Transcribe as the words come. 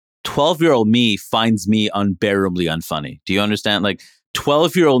12-year-old me finds me unbearably unfunny. Do you understand? Like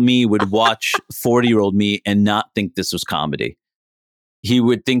 12-year-old me would watch 40-year-old me and not think this was comedy. He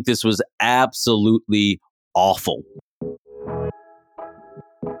would think this was absolutely awful.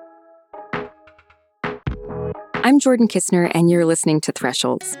 I'm Jordan Kistner, and you're listening to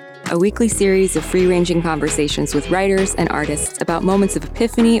Thresholds, a weekly series of free-ranging conversations with writers and artists about moments of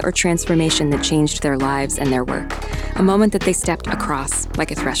epiphany or transformation that changed their lives and their work. A moment that they stepped across, like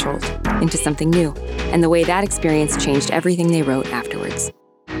a threshold, into something new, and the way that experience changed everything they wrote afterwards.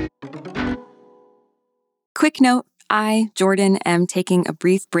 Quick note, I, Jordan, am taking a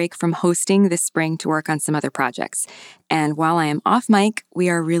brief break from hosting this spring to work on some other projects. And while I am off mic, we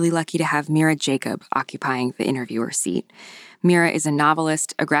are really lucky to have Mira Jacob occupying the interviewer seat. Mira is a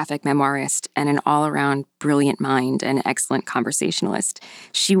novelist, a graphic memoirist, and an all-around brilliant mind and excellent conversationalist.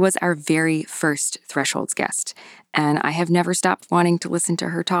 She was our very first Thresholds guest, and I have never stopped wanting to listen to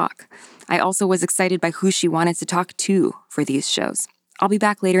her talk. I also was excited by who she wanted to talk to for these shows. I'll be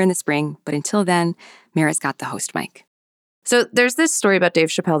back later in the spring, but until then, Mira's got the host mic. So there's this story about Dave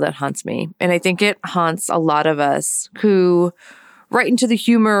Chappelle that haunts me, and I think it haunts a lot of us who write into the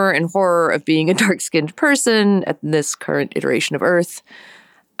humor and horror of being a dark-skinned person at this current iteration of Earth.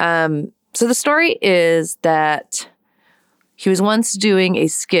 So the story is that he was once doing a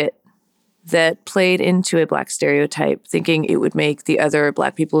skit that played into a Black stereotype, thinking it would make the other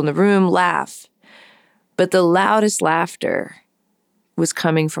Black people in the room laugh. But the loudest laughter was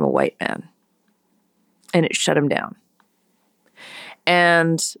coming from a white man, and it shut him down.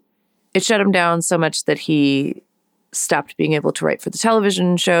 And it shut him down so much that he stopped being able to write for the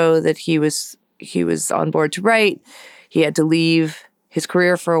television show that he was on board to write. He had to leave his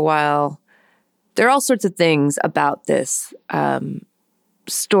career for a while. There are all sorts of things about this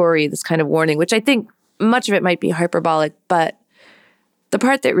story, this kind of warning, which I think much of it might be hyperbolic, but the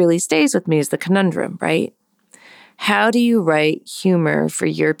part that really stays with me is the conundrum, right? How do you write humor for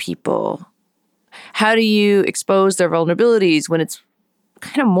your people? How do you expose their vulnerabilities when it's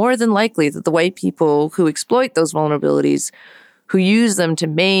kind of more than likely that the white people who exploit those vulnerabilities, who use them to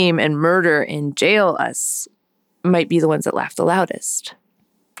maim and murder and jail us, might be the ones that laugh the loudest?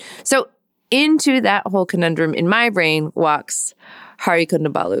 So into that whole conundrum in my brain walks Hari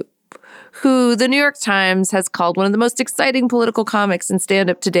Kondabolu, who the New York Times has called one of the most exciting political comics in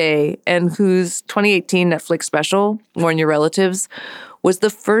stand-up today, and whose 2018 Netflix special, Warn Your Relatives, was the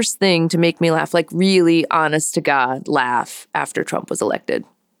first thing to make me laugh, like really honest to God laugh after Trump was elected.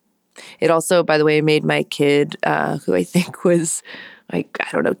 It also, by the way, made my kid, who I think was,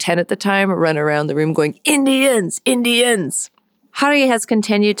 10 at the time, run around the room going, "Indians, Indians." Hari has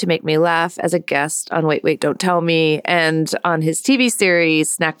continued to make me laugh as a guest on Wait, Wait, Don't Tell Me and on his TV series,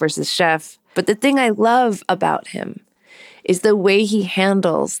 Snack vs. Chef. But the thing I love about him is the way he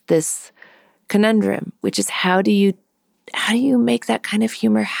handles this conundrum, which is how do you make that kind of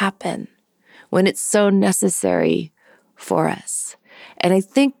humor happen when it's so necessary for us? And I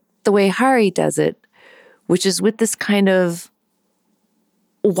think the way Hari does it, which is with this kind of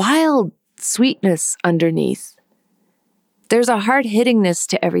wild sweetness underneath. There's a hard-hittingness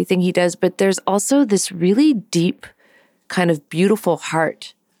to everything he does, but there's also this really deep, kind of beautiful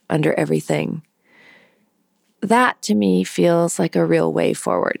heart under everything. That, to me, feels like a real way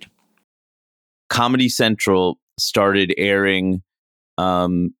forward. Comedy Central started airing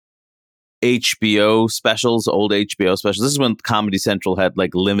HBO specials, old HBO specials. This is when Comedy Central had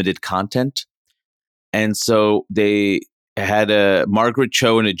like limited content. And so they had a Margaret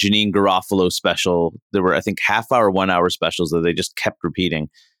Cho and a Janine Garofalo special. There were, I think, half-hour, 1-hour specials that they just kept repeating.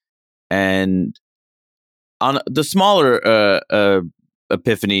 And on the smaller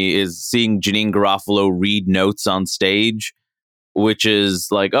epiphany is seeing Janine Garofalo read notes on stage, which is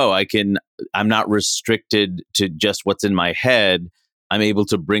like, oh, I'm not restricted to just what's in my head. I'm able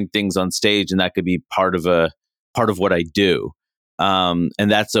to bring things on stage, and that could be part of what I do. And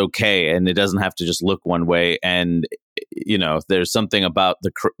that's okay. And it doesn't have to just look one way. And, there's something about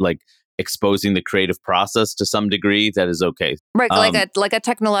exposing the creative process to some degree that is okay. Right. Like a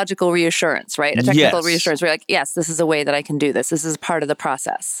technological reassurance, right? A technical reassurance where you're like, yes, this is a way that I can do this. This is part of the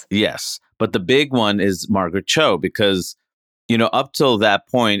process. Yes. But the big one is Margaret Cho, because, up till that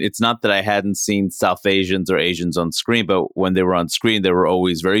point, it's not that I hadn't seen South Asians or Asians on screen, but when they were on screen, they were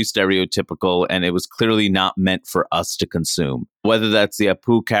always very stereotypical, and it was clearly not meant for us to consume. Whether that's the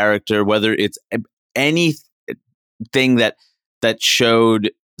Apu character, whether it's anything that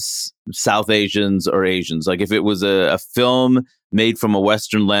showed South Asians or Asians. Like if it was a film made from a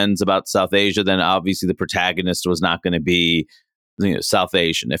Western lens about South Asia, then obviously the protagonist was not going to be South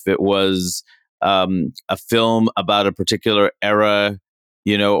Asian. If it was a film about a particular era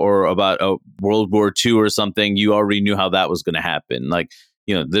or about World War II or something, you already knew how that was going to happen. Like,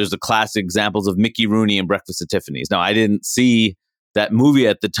 there's the classic examples of Mickey Rooney and Breakfast at Tiffany's. Now, I didn't see that movie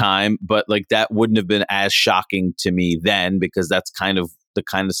at the time, but like that wouldn't have been as shocking to me then, because that's kind of the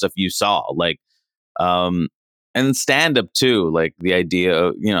kind of stuff you saw. Like, and stand up too, like the idea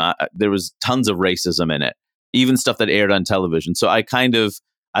of, there was tons of racism in it, even stuff that aired on television. So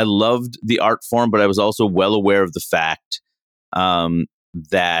I loved the art form, but I was also well aware of the fact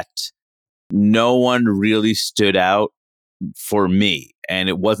that no one really stood out for me. And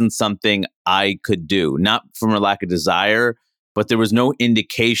it wasn't something I could do, not from a lack of desire, but there was no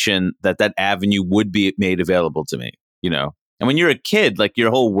indication that that avenue would be made available to me, And when you're a kid, like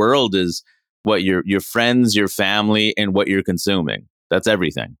your whole world is what your friends, your family, and what you're consuming. That's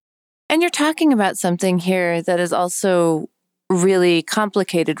everything. And you're talking about something here that is also really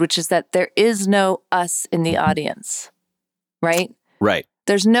complicated, which is that there is no us in the audience, right? Right.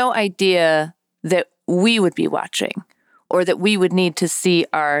 There's no idea that we would be watching or that we would need to see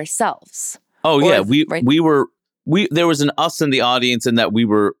ourselves. Oh, yeah. There was an us in the audience, and that we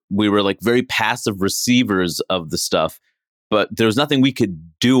were like very passive receivers of the stuff, but there was nothing we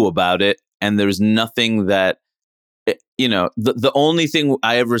could do about it. And there's nothing that, the only thing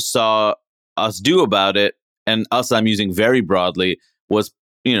I ever saw us do about it, and us I'm using very broadly, was,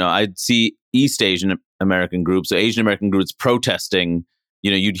 I'd see East Asian American groups, so Asian American groups protesting,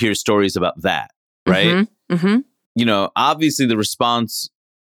 you'd hear stories about that, right? Mm-hmm. Mm-hmm. Obviously the response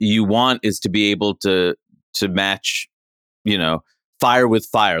you want is to be able to match, fire with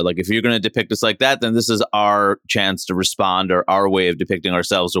fire. Like if you're going to depict us like that, then this is our chance to respond, or our way of depicting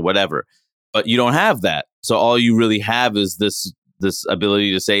ourselves, or whatever. But you don't have that. So all you really have is this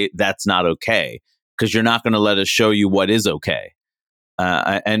ability to say that's not okay, because you're not going to let us show you what is okay,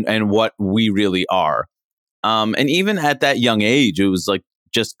 and what we really are. And even at that young age, it was like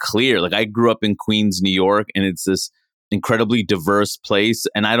just clear. Like I grew up in Queens, New York, and it's this incredibly diverse place.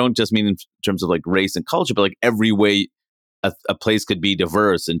 And I don't just mean in terms of like race and culture, but like every way a place could be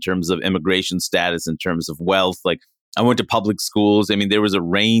diverse, in terms of immigration status, in terms of wealth. Like I went to public schools. I mean, there was a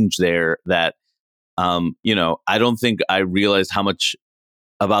range there that, I don't think I realized how much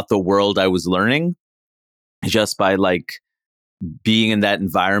about the world I was learning just by like being in that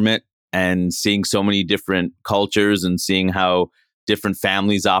environment and seeing so many different cultures and seeing how different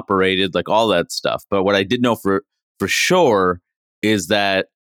families operated, like all that stuff. But what I did know for sure is that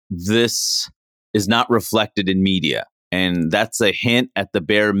this is not reflected in media. And that's a hint at the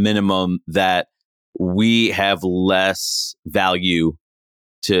bare minimum that we have less value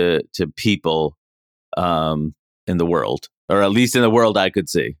to people in the world, or at least in the world I could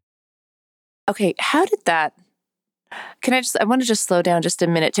see. Okay, how did that, I want to just slow down just a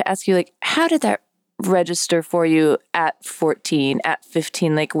minute to ask you, like, how did that register for you at 14, at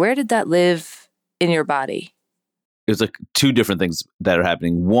 15? Like, where did that live in your body? It was like two different things that are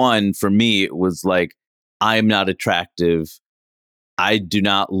happening. One, for me, it was like, I'm not attractive. I do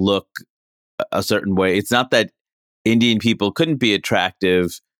not look a certain way. It's not that Indian people couldn't be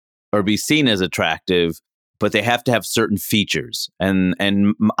attractive or be seen as attractive, but they have to have certain features. And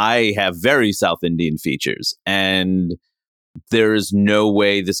I have very South Indian features. And there is no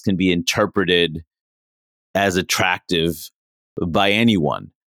way this can be interpreted as attractive by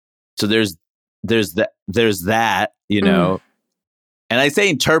anyone. So there's that, And I say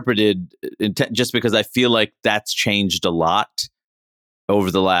interpreted just because I feel like that's changed a lot over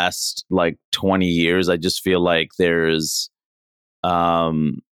the last like 20 years. I just feel like there's,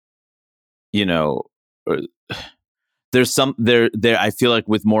 there's some there. I feel like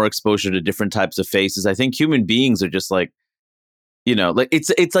with more exposure to different types of faces, I think human beings are just like, like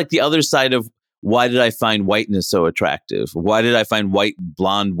it's like the other side of, why did I find whiteness so attractive? Why did I find white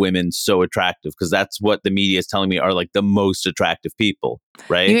blonde women so attractive? Because that's what the media is telling me are like the most attractive people,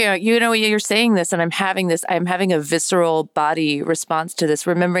 right? You're saying this, and I'm having a visceral body response to this,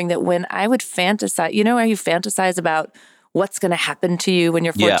 remembering that when I would fantasize, how you fantasize about what's going to happen to you when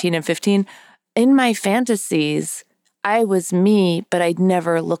you're 14 and 15? In my fantasies, I was me, but I'd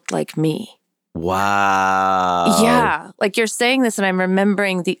never looked like me. Wow. Yeah. Like you're saying this, and I'm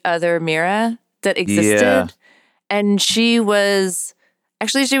remembering the other Mira that existed. Yeah. And she was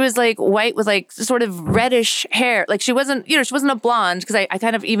like white with like sort of reddish hair. Like she wasn't a blonde, because I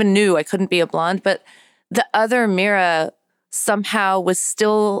kind of even knew I couldn't be a blonde, but the other Mira somehow was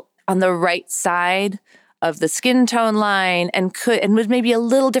still on the right side of the skin tone line and was maybe a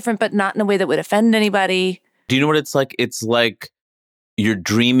little different, but not in a way that would offend anybody. Do you know what it's like? It's like you're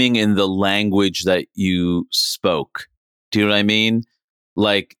dreaming in the language that you spoke. Do you know what I mean?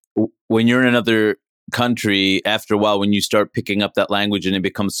 Like when you're in another country, after a while, when you start picking up that language and it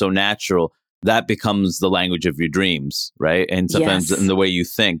becomes so natural, that becomes the language of your dreams, right? And sometimes Yes. in the way you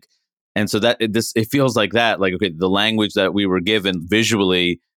think. And so it feels like that. Like, okay, the language that we were given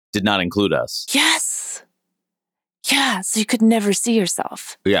visually did not include us. Yes. Yeah. So you could never see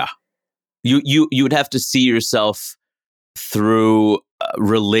yourself. Yeah. You would have to see yourself through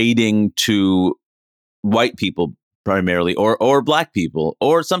relating to white people primarily, or black people,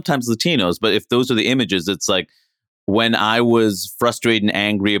 or sometimes Latinos. But if those are the images, it's like when I was frustrated and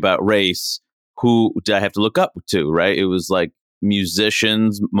angry about race, who did I have to look up to, right? It was like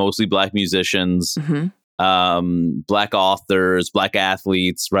musicians, mostly black musicians, black authors, black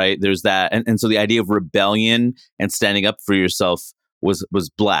athletes, right? There's that. And so the idea of rebellion and standing up for yourself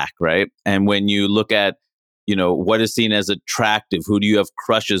was black, right? And when you look at, what is seen as attractive, who do you have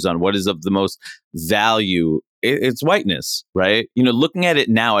crushes on, what is of the most value, it's whiteness, right? Looking at it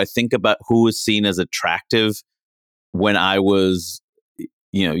now, I think about who was seen as attractive when I was,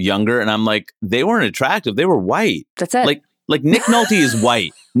 younger, and I'm like, they weren't attractive, they were white. That's it. Like Nick Nolte is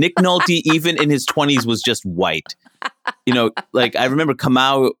white. Nick Nolte, even in his 20s, was just white. Like I remember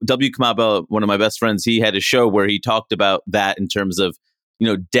W. Kamau Bell, one of my best friends, he had a show where he talked about that in terms of,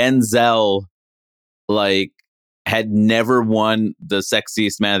 Denzel, like, had never won the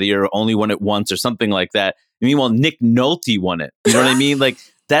Sexiest Man of the Year, only won it once or something like that. Meanwhile, Nick Nolte won it. You know what I mean? Like,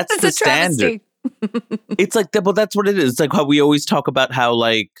 that's the standard. It's like, well, that's what it is. It's like how we always talk about how,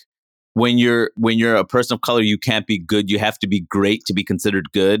 like, when you're a person of color, you can't be good. You have to be great to be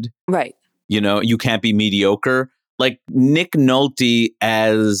considered good. Right. You can't be mediocre. Like Nick Nolte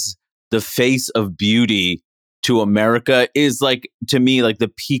as the face of beauty to America is, like, to me, like the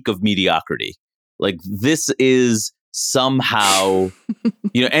peak of mediocrity. Like, this is somehow,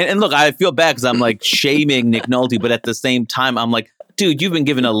 and look, I feel bad because I'm like shaming Nick Nolte, but at the same time, I'm like, dude, you've been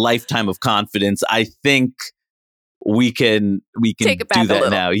given a lifetime of confidence. I think we can Take it back do that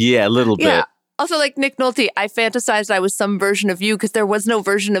now. Yeah, a little bit. Also, like Nick Nolte, I fantasized I was some version of you because there was no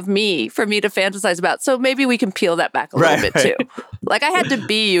version of me for me to fantasize about. So maybe we can peel that back a little bit too. Like, I had to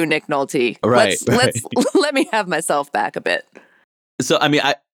be you, Nick Nolte. Let me have myself back a bit. So, I mean,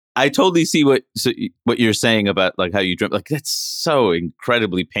 I totally see what you're saying about, like, how you dream. Like, that's so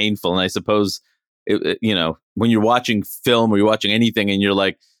incredibly painful. And I suppose, when you're watching film or you're watching anything and you're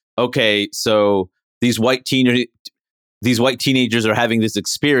like, okay, so these white teenagers are having this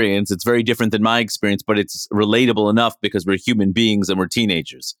experience. It's very different than my experience, but it's relatable enough because we're human beings and we're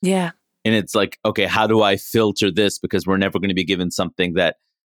teenagers. Yeah. And it's like, okay, how do I filter this? Because we're never going to be given something that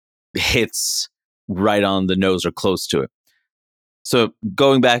hits right on the nose or close to it. So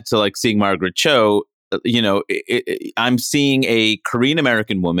going back to, like, seeing Margaret Cho, I'm seeing a Korean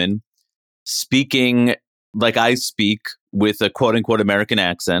American woman speaking like I speak, with a quote unquote American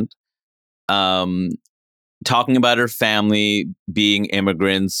accent, talking about her family being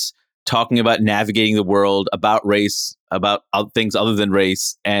immigrants, talking about navigating the world, about race, about things other than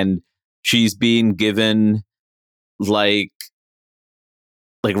race. And she's being given like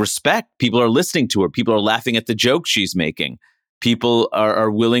respect. People are listening to her. People are laughing at the jokes she's making. People are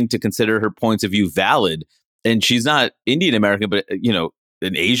willing to consider her points of view valid. And she's not Indian American, but,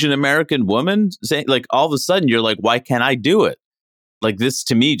 an Asian American woman saying, like, all of a sudden you're like, why can't I do it? Like, this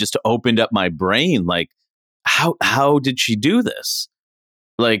to me just opened up my brain. Like, how did she do this?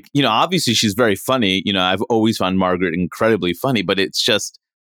 Like, obviously she's very funny. I've always found Margaret incredibly funny, but it's just,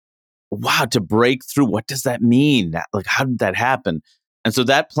 wow, to break through. What does that mean? Like, how did that happen? And so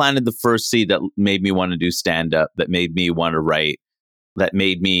that planted the first seed that made me want to do stand up, that made me want to write, that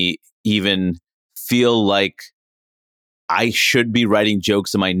made me even feel like I should be writing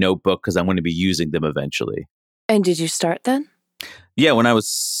jokes in my notebook because I'm going to be using them eventually. And did you start then? Yeah, when I was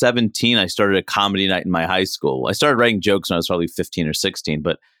 17, I started a comedy night in my high school. I started writing jokes when I was probably 15 or 16,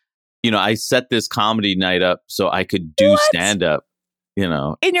 but, I set this comedy night up so I could do stand up, In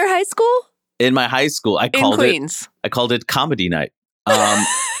your high school? In my high school. I called it comedy night.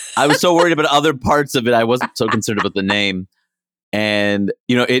 I was so worried about other parts of it. I wasn't so concerned about the name. And,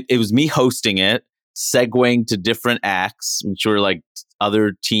 it was me hosting it, segueing to different acts, which were like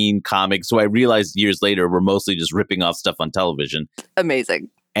other teen comics. So I realized years later, we're mostly just ripping off stuff on television. Amazing.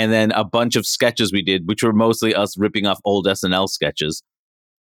 And then a bunch of sketches we did, which were mostly us ripping off old SNL sketches.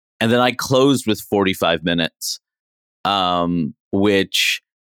 And then I closed with 45 minutes, which,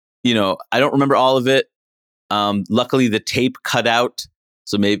 I don't remember all of it. Luckily, the tape cut out.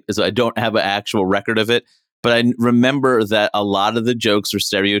 So I don't have an actual record of it. But I remember that a lot of the jokes were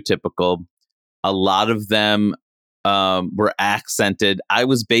stereotypical. A lot of them were accented. I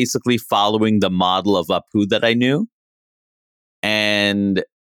was basically following the model of Apu that I knew. And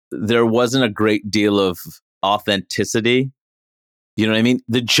there wasn't a great deal of authenticity. You know what I mean?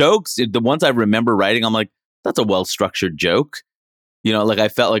 The jokes, the ones I remember writing, I'm like, that's a well-structured joke. You know, like I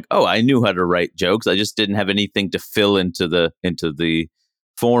felt like, oh, I knew how to write jokes. I just didn't have anything to fill into the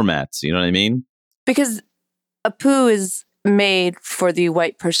formats. You know what I mean? Because Apu is made for the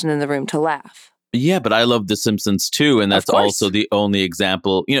white person in the room to laugh. Yeah, but I love The Simpsons too, and that's Of course. also the only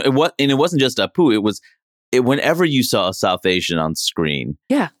example. You know, it wasn't just Apu. Whenever you saw a South Asian on screen,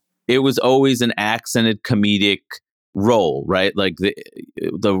 Yeah. it was always an accented comedic role, right? Like the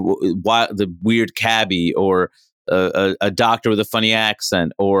weird cabbie, or a doctor with a funny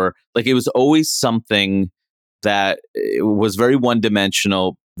accent, or like it was always something that was very one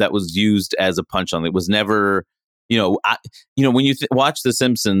dimensional that was used as a punchline. It was never, when you watch The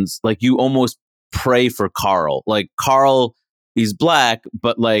Simpsons, like you almost pray for Carl. Like Carl, he's black,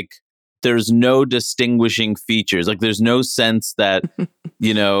 but like there's no distinguishing features. Like there's no sense that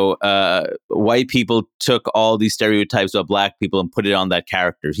white people took all these stereotypes about black people and put it on that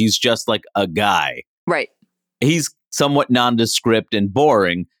character. He's just like a guy. Right. He's somewhat nondescript and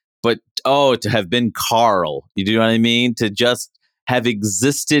boring, but to have been Carl, you know what I mean? To just have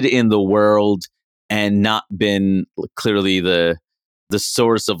existed in the world and not been clearly the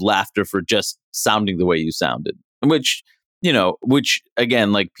source of laughter for just sounding the way you sounded. Which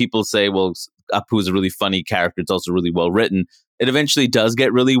again, like people say, well, Apu is a really funny character. It's also really well written. It eventually does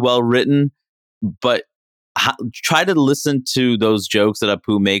get really well written, but try to listen to those jokes that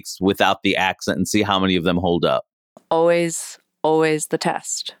Apu makes without the accent and see how many of them hold up. Always the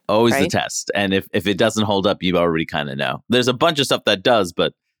test. Always right? the test. And if it doesn't hold up, you already kind of know. There's a bunch of stuff that does,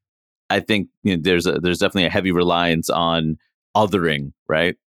 but I think there's definitely a heavy reliance on othering,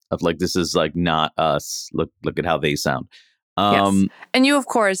 right? Of like, this is like not us. Look at how they sound. Yes. And you, of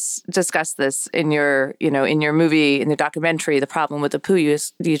course, discuss this in your movie, in the documentary, The Problem with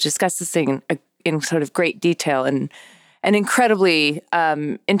Apu. You discuss this thing in sort of great detail and incredibly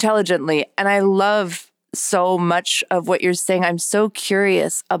intelligently. And I love so much of what you're saying. I'm so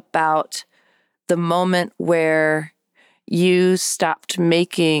curious about the moment where you stopped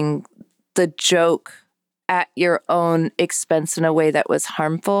making the joke at your own expense in a way that was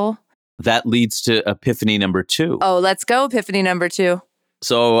harmful. That leads to epiphany number 2. Oh, let's go. Epiphany number 2.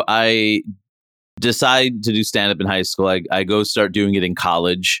 So I decide to do stand-up in high school. I go start doing it in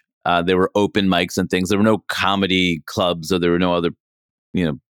college. There were open mics and things. There were no comedy clubs, or there were no other,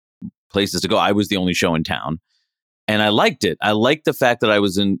 places to go. I was the only show in town, and I liked it. I liked the fact that I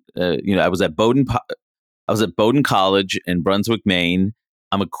was in, I was at Bowdoin College in Brunswick, Maine.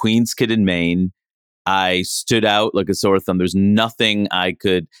 I'm a Queens kid in Maine. I stood out like a sore thumb. There's nothing I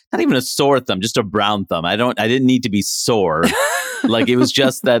could, not even a sore thumb, just a brown thumb. I didn't need to be sore. Like it was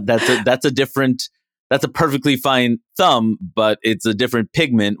just that's a perfectly fine thumb, but it's a different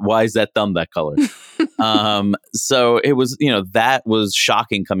pigment. Why is that thumb that color? So it was, that was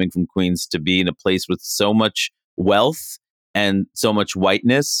shocking coming from Queens to be in a place with so much wealth and so much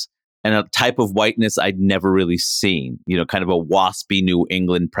whiteness, and a type of whiteness I'd never really seen, kind of a waspy New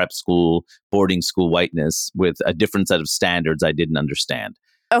England prep school, boarding school whiteness with a different set of standards I didn't understand.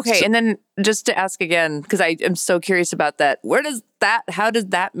 Okay. And then just to ask again, because I am so curious about that, how does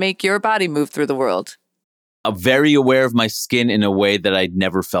that make your body move through the world? Very aware of my skin in a way that I'd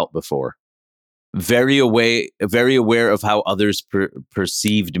never felt before. Very aware of how others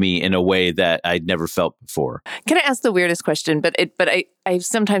perceived me in a way that I'd never felt before. Can I ask the weirdest question? But I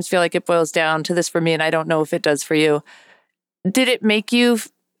sometimes feel like it boils down to this for me, and I don't know if it does for you. Did it make you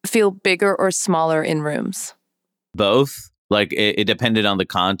feel bigger or smaller in rooms? Both. Like it depended on the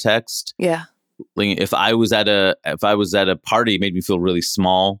context. Yeah. Like if I was at a party, it made me feel really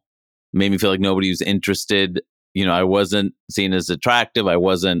small. Made me feel like nobody was interested. I wasn't seen as attractive. I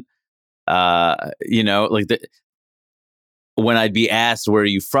wasn't. When I'd be asked, where are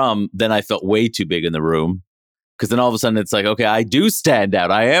you from? Then I felt way too big in the room, because then all of a sudden it's like, okay, I do stand out.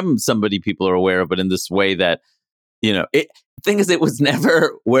 I am somebody people are aware of, but in this way that, thing is, it was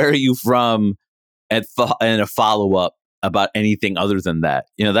never, where are you from? And a follow up about anything other than that.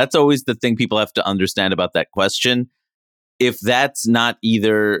 That's always the thing people have to understand about that question. If that's not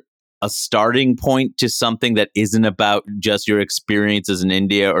either a starting point to something that isn't about just your experiences in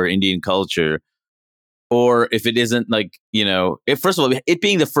India or Indian culture, or if it isn't like, first of all, it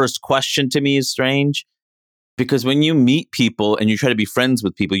being the first question to me is strange, because when you meet people and you try to be friends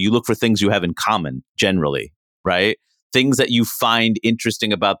with people, you look for things you have in common generally, right? Things that you find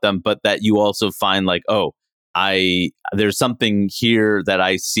interesting about them, but that you also find like, there's something here that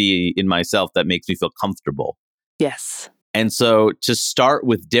I see in myself that makes me feel comfortable. Yes. And so to start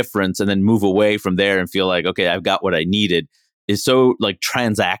with difference and then move away from there and feel like, okay, I've got what I needed, is so like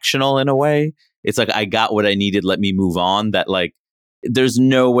transactional in a way. It's like, I got what I needed, let me move on. That like, there's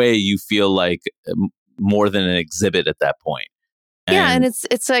no way you feel like more than an exhibit at that point. And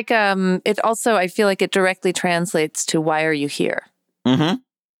it's like it also, I feel like it directly translates to, why are you here? Mm-hmm.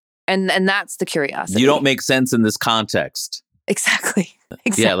 And that's the curiosity. You don't make sense in this context. Exactly.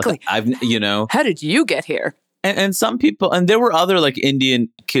 Yeah, like how did you get here? And some people, and there were other like Indian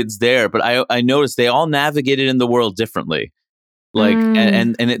kids there, but I noticed they all navigated in the world differently. Like,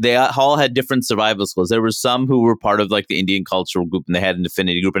 and they all had different survival skills. There were some who were part of like the Indian cultural group, and they had an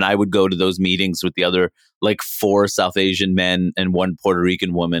affinity group. And I would go to those meetings with the other like 4 South Asian men and 1 Puerto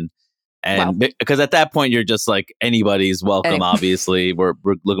Rican woman. And because at that point you're just like, anybody's welcome. Obviously, we're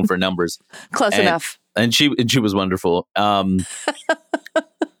looking for numbers. Close enough. And she was wonderful. And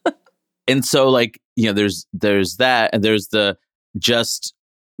so like, there's that, and there's the just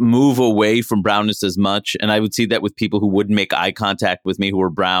move away from brownness as much. And I would see that with people who wouldn't make eye contact with me, who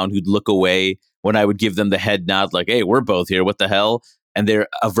were brown, who'd look away when I would give them the head nod, like, hey, we're both here, what the hell? And they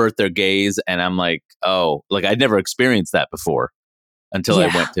avert their gaze. And I'm like, oh, like I'd never experienced that before until I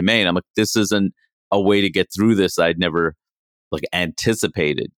went to Maine. I'm like, this isn't a way to get through this I'd never like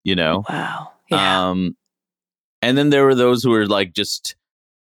anticipated, Wow. Yeah. And then there were those who were like, just,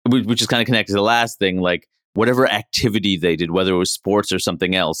 which is kind of connected to the last thing, like whatever activity they did, whether it was sports or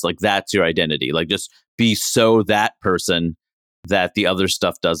something else, like that's your identity. Like just be so that person that the other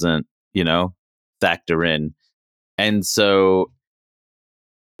stuff doesn't, factor in. And so,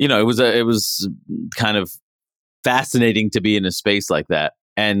 it was kind of fascinating to be in a space like that.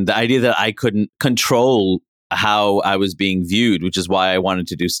 And the idea that I couldn't control how I was being viewed, which is why I wanted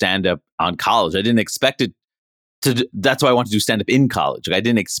to do stand-up on college. I didn't expect it that's why I wanted to do stand-up in college. Like I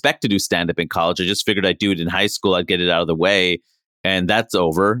didn't expect to do stand-up in college. I just figured I'd do it in high school. I'd get it out of the way. And that's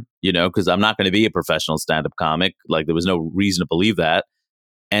over, because I'm not going to be a professional stand-up comic. Like there was no reason to believe that.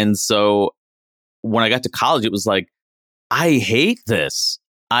 And so when I got to college, it was like, I hate this.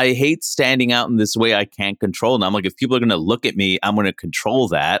 I hate standing out in this way I can't control. And I'm like, if people are going to look at me, I'm going to control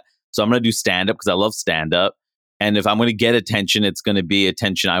that. So I'm going to do stand-up because I love stand-up. And if I'm going to get attention, it's going to be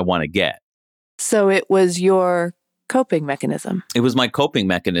attention I want to get. So it was your coping mechanism. It was my coping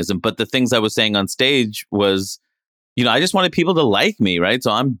mechanism. But the things I was saying on stage was, I just wanted people to like me, right? So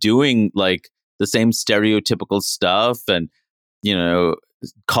I'm doing like the same stereotypical stuff and,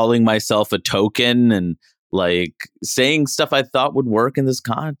 calling myself a token and like saying stuff I thought would work in this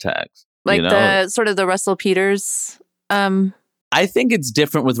context. Like the sort of the Russell Peters. I think it's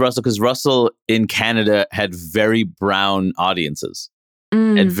different with Russell because Russell in Canada had very brown audiences.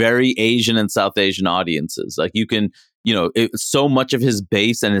 And very Asian and South Asian audiences. Like you can, so much of his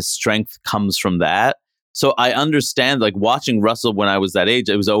base and his strength comes from that. So I understand, like watching Russell when I was that age,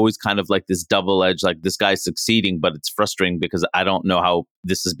 it was always kind of like this double edge, like this guy's succeeding, but it's frustrating because I don't know how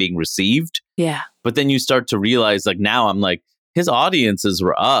this is being received. Yeah. But then you start to realize, like now I'm like, his audiences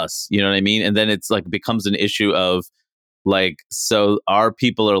were us, you know what I mean? And then it's like becomes an issue of like, so our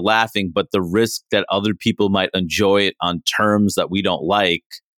people are laughing, but the risk that other people might enjoy it on terms that we don't like,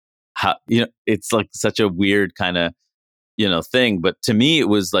 how, it's like such a weird kind of, thing. But to me, it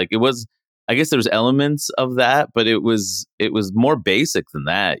was, I guess there's elements of that, but it was more basic than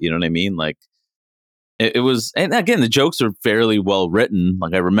that. You know what I mean? Like it was, and again, the jokes are fairly well written.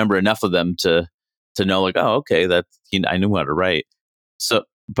 Like I remember enough of them to know like, oh, okay, I knew how to write. So,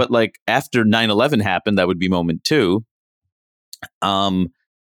 but like after 9/11 happened, that would be moment 2.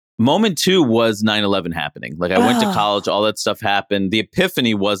 Moment 2 was 9/11 happening. Like I went to college, all that stuff happened. The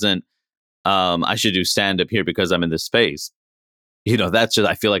epiphany wasn't, I should do stand up here because I'm in this space. That's just,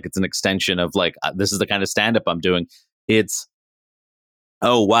 I feel like it's an extension of like, this is the kind of stand up I'm doing. It's,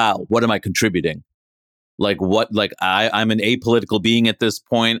 oh, wow, what am I contributing? Like I'm an apolitical being at this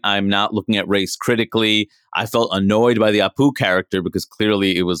point. I'm not looking at race critically. I felt annoyed by the Apu character because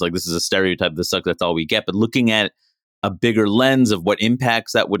clearly it was like, this is a stereotype. This sucks. That's all we get. But looking at a bigger lens of what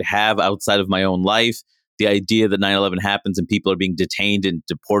impacts that would have outside of my own life, the idea that 9/11 happens and people are being detained and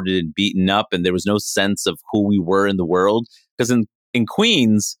deported and beaten up, and there was no sense of who we were in the world. Because in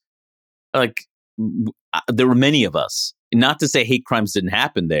Queens, like there were many of us. Not to say hate crimes didn't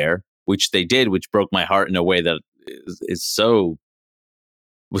happen there, which they did, which broke my heart in a way that was so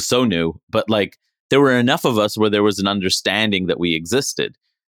new. But like there were enough of us where there was an understanding that we existed.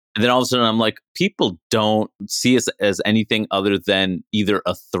 And then all of a sudden I'm like, people don't see us as anything other than either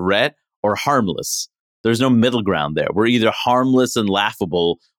a threat or harmless. There's no middle ground there. We're either harmless and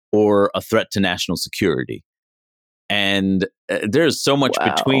laughable or a threat to national security. And there's so much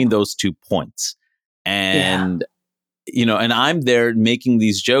between those 2 points. And and I'm there making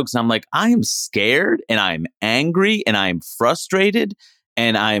these jokes. And I'm like, I am scared and I'm angry and I'm frustrated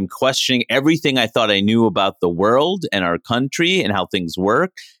and I'm questioning everything I thought I knew about the world and our country and how things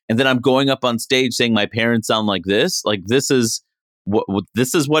work. And then I'm going up on stage saying my parents sound like this. Like, this is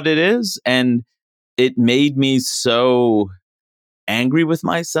what it is. And it made me so angry with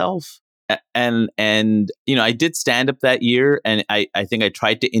myself. And I did stand up that year, and I think I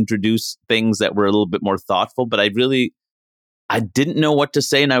tried to introduce things that were a little bit more thoughtful, but I didn't know what to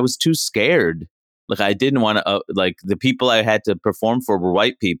say, and I was too scared. Like, I didn't want to, the people I had to perform for were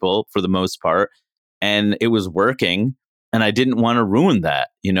white people for the most part, and it was working, and I didn't want to ruin that,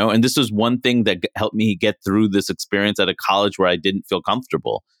 and this was one thing that helped me get through this experience at a college where I didn't feel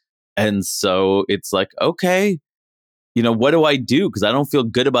comfortable. And so it's like, okay, what do I do? Because I don't feel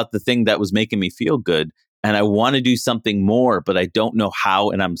good about the thing that was making me feel good. And I want to do something more, but I don't know how,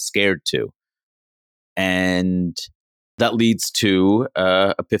 and I'm scared to. And that leads to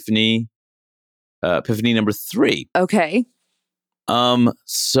Epiphany number 3. Okay.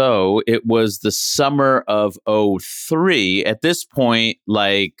 So it was the summer of 2003. At this point,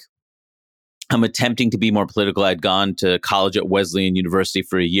 I'm attempting to be more political. I'd gone to college at Wesleyan University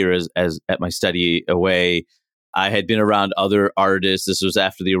for a year as at my study away. I had been around other artists. This was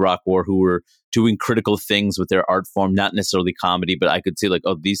after the Iraq War, who were doing critical things with their art form, not necessarily comedy, but I could see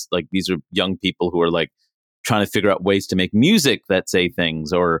these are young people who are trying to figure out ways to make music that say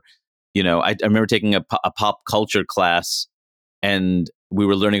things. Or, I remember taking a pop culture class, and we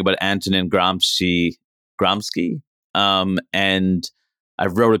were learning about Antonin Gramsci, and I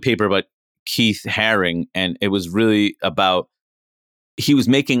wrote a paper about Keith Haring, and it was really about, he was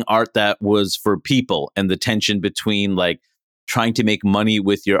making art that was for people, and the tension between trying to make money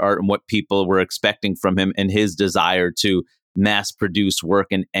with your art and what people were expecting from him, and his desire to mass produce work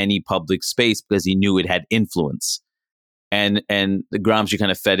in any public space because he knew it had influence. And the Gramsci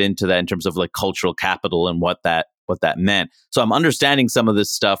kind of fed into that in terms of cultural capital and what that meant. So I'm understanding some of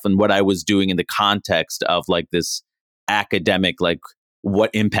this stuff and what I was doing in the context of this academic,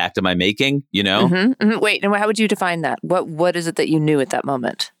 what impact am I making, Mm-hmm, mm-hmm. Wait, and how would you define that? What is it that you knew at that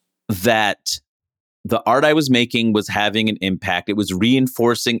moment? That the art I was making was having an impact. It was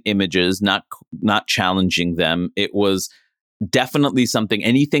reinforcing images, not challenging them. It was definitely something,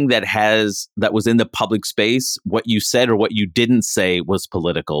 anything that was in the public space, what you said or what you didn't say was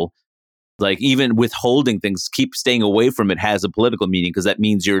political. Even withholding things, keep staying away from it, has a political meaning, because that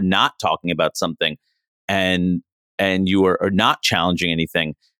means you're not talking about something, and you are not challenging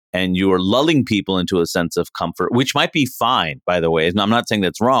anything, and you are lulling people into a sense of comfort, which might be fine, by the way. I'm not saying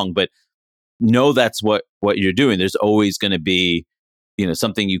that's wrong, but know that's what you're doing. There's always going to be,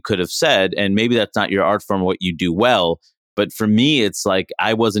 something you could have said, and maybe that's not your art form, what you do well. But for me, it's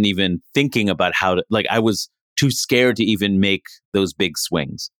I wasn't even thinking about how to, I was too scared to even make those big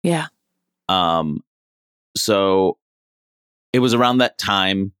swings. Yeah. So it was around that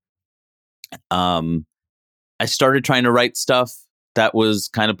time. I started trying to write stuff that was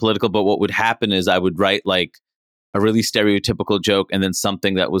kind of political, but what would happen is I would write a really stereotypical joke and then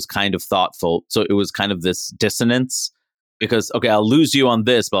something that was kind of thoughtful. So it was kind of this dissonance, because, okay, I'll lose you on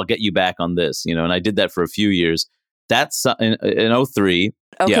this, but I'll get you back on this, and I did that for a few years. That's in 2003.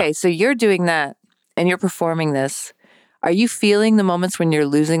 Okay, yeah. So you're doing that and you're performing this. Are you feeling the moments when you're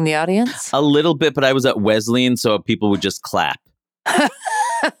losing the audience? A little bit, but I was at Wesleyan, so people would just clap. Okay.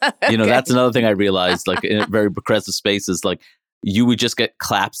 That's another thing I realized, in very progressive spaces, you would just get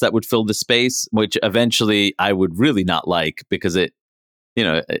claps that would fill the space, which eventually I would really not like, because it,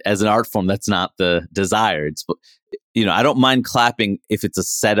 as an art form, that's not the desire. It's, I don't mind clapping if it's a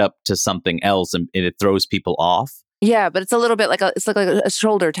setup to something else and it throws people off. Yeah, but it's a little bit it's like a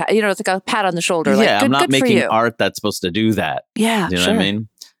shoulder tap. It's like a pat on the shoulder. Yeah, good, I'm not good making art that's supposed to do that. Yeah, you know what I mean?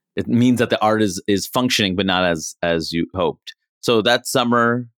 It means that the art is functioning, but not as you hoped. So that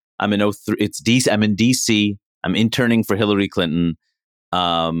summer, I'm in 2003. It's DC. I'm in DC. I'm interning for Hillary Clinton.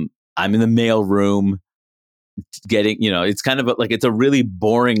 I'm in the mail room, getting, it's kind of it's a really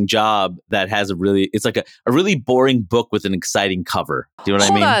boring job that has it's like a really boring book with an exciting cover. Do you know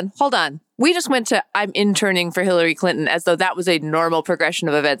what I mean? Hold on. We just went to I'm interning for Hillary Clinton as though that was a normal progression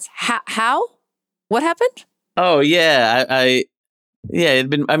of events. How? What happened? Oh, yeah. Yeah, it'd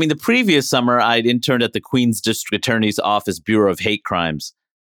been, the previous summer I'd interned at the Queens District Attorney's Office Bureau of Hate Crimes.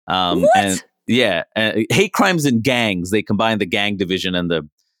 What? And yeah, hate crimes and gangs. They combine the gang division and the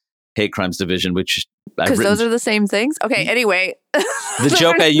hate crimes division, which because those are the same things. Okay, anyway. The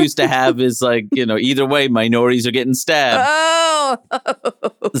joke I used to have is either way, minorities are getting stabbed. Oh.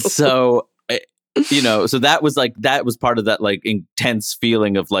 So, so that was that was part of that intense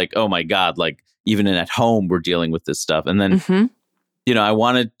feeling of oh my God, even at home, we're dealing with this stuff. And then, I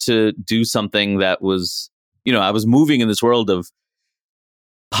wanted to do something that was, I was moving in this world of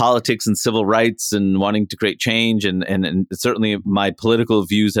politics and civil rights and wanting to create change. And certainly my political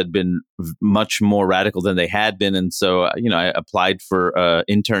views had been much more radical than they had been. And so, I applied for an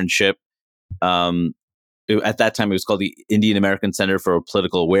internship. At that time, it was called the Indian American Center for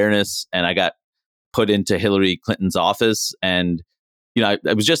Political Awareness. And I got put into Hillary Clinton's office. And,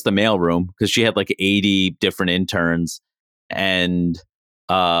 it was just the mailroom because she had like 80 different interns. And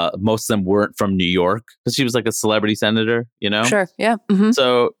most of them weren't from New York because she was like a celebrity senator, Sure. Yeah.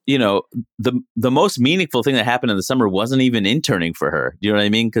 So, the most meaningful thing that happened in the summer wasn't even interning for her. Do you know what I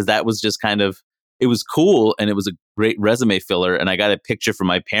mean? Because that was just kind of, it was cool and it was a great resume filler. And I got a picture from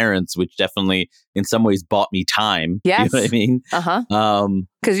my parents, which definitely in some ways bought me time. Yes. You know what I mean?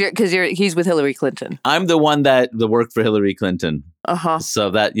 Because he's with Hillary Clinton. I'm the one that worked for Hillary Clinton. So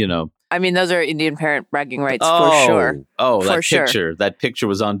that, I mean, those are Indian parent bragging rights for sure. Oh, for that picture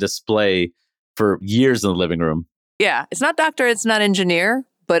was on display for years in the living room. Yeah. It's not doctor, it's not engineer,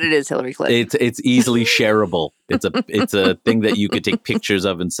 but it is Hillary Clinton. It's easily shareable. It's a thing that you could take pictures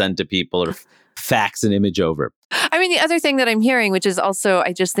of and send to people or fax an image over. I mean, the other thing that I'm hearing, which is also,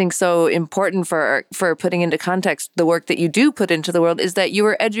 I just think so important for putting into context the work that you do put into the world, is that you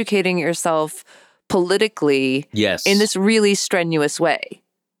are educating yourself politically in this really strenuous way.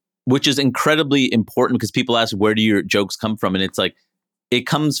 Which is incredibly important because people ask, where do your jokes come from? And it's like, it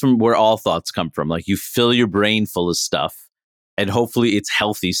comes from where all thoughts come from. Like you fill your brain full of stuff and hopefully it's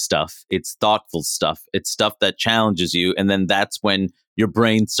healthy stuff. It's thoughtful stuff. It's stuff that challenges you. And then that's when your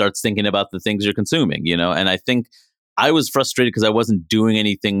brain starts thinking about the things you're consuming, And I think I was frustrated because I wasn't doing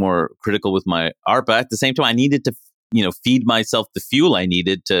anything more critical with my art. But at the same time, I needed to, feed myself the fuel I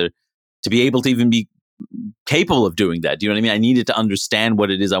needed to be able to even be capable of doing that. Do you know what I mean? I needed to understand what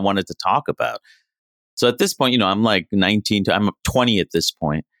it is I wanted to talk about. So at this point, I'm like 19 I'm 20 at this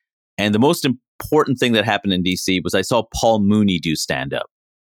point. And the most important thing that happened in DC was I saw Paul Mooney do stand-up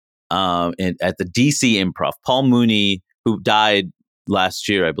at the DC Improv. Paul Mooney, who died last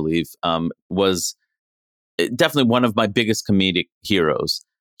year, I believe, was definitely one of my biggest comedic heroes.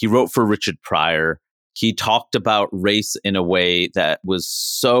 He wrote for Richard Pryor. He talked about race in a way that was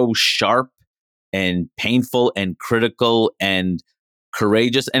so sharp and painful and critical and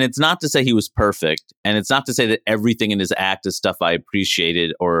courageous. And it's not to say he was perfect. And it's not to say that everything in his act is stuff I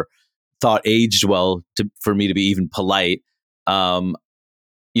appreciated or thought aged well for me to be even polite. But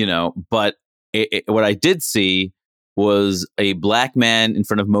what I did see was a black man in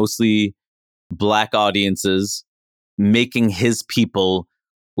front of mostly black audiences making his people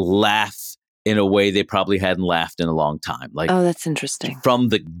laugh in a way they probably hadn't laughed in a long time. Like, oh, that's interesting. From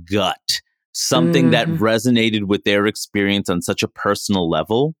the gut. Something that resonated with their experience on such a personal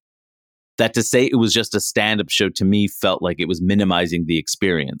level that to say it was just a stand-up show to me felt like it was minimizing the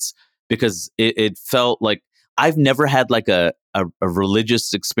experience because it felt like I've never had like a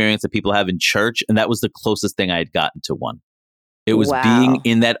religious experience that people have in church. And that was the closest thing I had gotten to one. It was being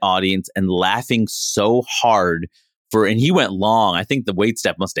in that audience and laughing so hard and he went long. I think the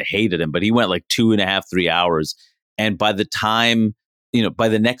waitstaff must have hated him, but he went like 2.5, 3 hours. And by the time, by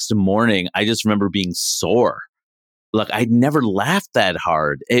the next morning, I just remember being sore. Like I'd never laughed that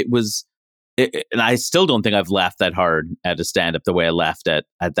hard. And I still don't think I've laughed that hard at a stand-up the way I laughed at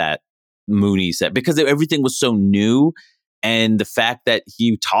that Mooney set because everything was so new. And the fact that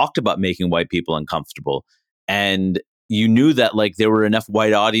he talked about making white people uncomfortable and you knew that like there were enough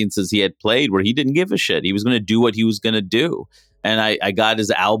white audiences he had played where he didn't give a shit. He was going to do what he was going to do. And I got his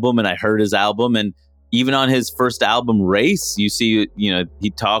album and I heard his album and even on his first album, Race, you see, he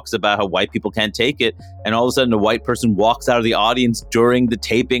talks about how white people can't take it. And all of a sudden, a white person walks out of the audience during the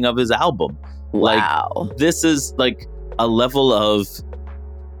taping of his album. Wow. Like, this is like a level of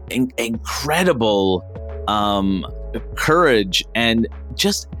incredible courage. And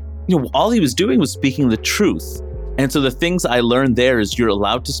just, all he was doing was speaking the truth. And so the things I learned there is you're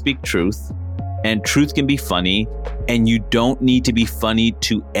allowed to speak truth. And truth can be funny. And you don't need to be funny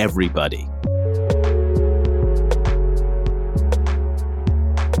to everybody.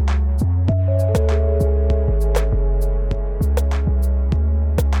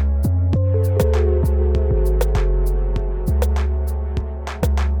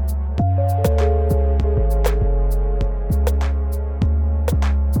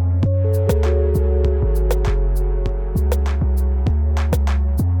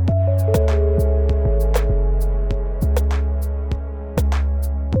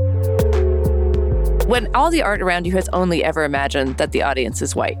 When all the art around you has only ever imagined that the audience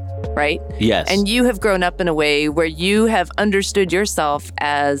is white, right? Yes. And you have grown up in a way where you have understood yourself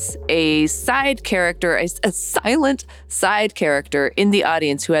as a side character, a silent side character in the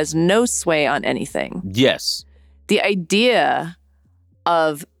audience who has no sway on anything. Yes. The idea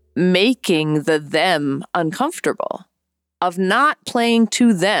of making the them uncomfortable, of not playing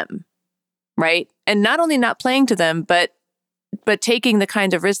to them, right? And not only not playing to them, but taking the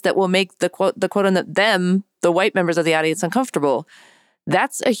kind of risk that will make the quote on them, the white members of the audience, uncomfortable.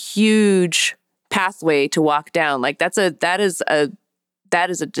 That's a huge pathway to walk down. Like that is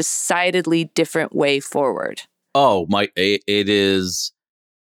a decidedly different way forward. Oh, it is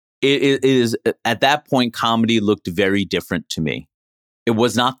at that point, comedy looked very different to me. It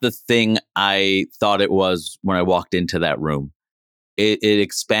was not the thing I thought it was when I walked into that room. It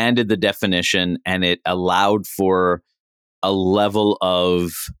expanded the definition, and it allowed for a level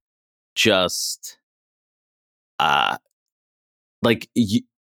of just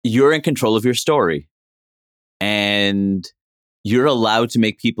you're in control of your story, and you're allowed to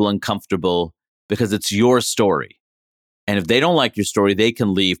make people uncomfortable because it's your story. And if they don't like your story, they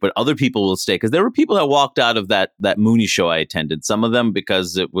can leave, but other people will stay. Because there were people that walked out of that Mooney show I attended. Some of them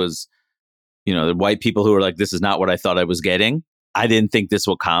because it was, the white people who were like, this is not what I thought I was getting. I didn't think this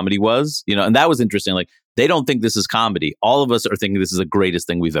what comedy was, and that was interesting. Like, they don't think this is comedy. All of us are thinking this is the greatest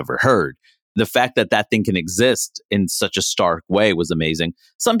thing we've ever heard. The fact that thing can exist in such a stark way was amazing.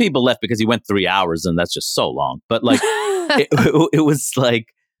 Some people left because he went 3 hours, and that's just so long. But like, it was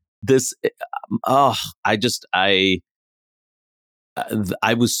like this. I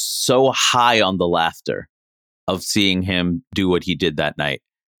was so high on the laughter of seeing him do what he did that night.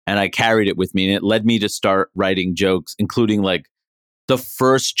 And I carried it with me, and it led me to start writing jokes, including like the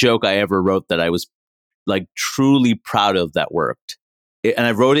first joke I ever wrote that I was like truly proud of that worked. And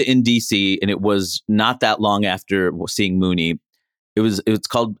I wrote it in DC, and it was not that long after seeing Mooney.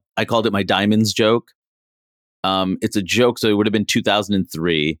 I called it my diamonds joke. It's a joke. So it would have been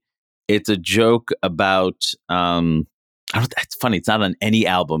 2003. It's a joke about, it's funny. It's not on any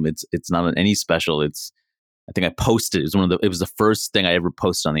album. It's not on any special. I think I posted. It was the first thing I ever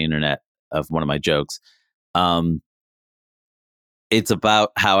posted on the internet of one of my jokes. It's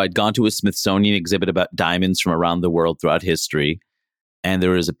about how I'd gone to a Smithsonian exhibit about diamonds from around the world throughout history. And there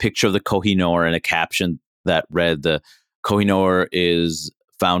was a picture of the Kohinoor and a caption that read, the Kohinoor is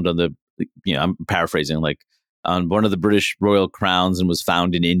found on I'm paraphrasing, like on one of the British royal crowns, and was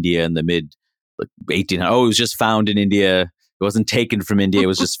found in India in the mid 1800s. Oh, it was just found in India. It wasn't taken from India. It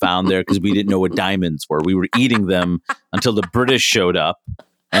was just found there because we didn't know what diamonds were. We were eating them until the British showed up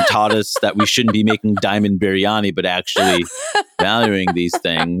and taught us that we shouldn't be making diamond biryani, but actually valuing these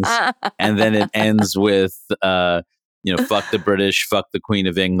things. And then it ends with, fuck the British, fuck the Queen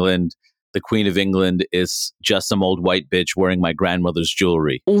of England. The Queen of England is just some old white bitch wearing my grandmother's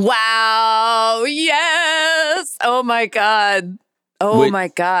jewelry. Wow. Yes. Oh, my God. My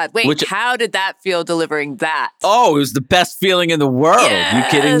God. Wait, how did that feel delivering that? Oh, it was the best feeling in the world.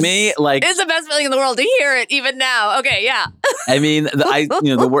 Yes. You kidding me? Like, it's the best feeling in the world to hear it even now. Okay, yeah. I mean,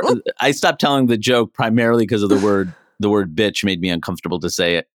 the word, I stopped telling the joke primarily because of the word bitch made me uncomfortable to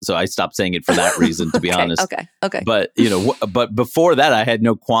say it. So I stopped saying it for that reason, to be honest. Okay. But, but before that, I had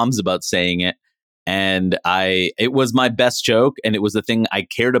no qualms about saying it. And it was my best joke, and it was the thing I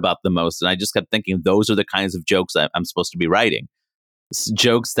cared about the most. And I just kept thinking, those are the kinds of jokes I'm supposed to be writing.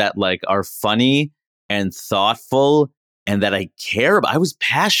 Jokes that like are funny and thoughtful and that I care about. I was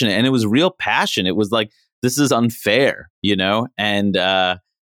passionate, and it was real passion. It was like, this is unfair, and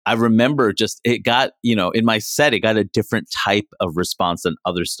I remember it got, in my set, it got a different type of response than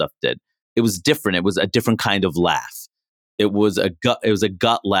other stuff did. It was different. It was a different kind of laugh. It was a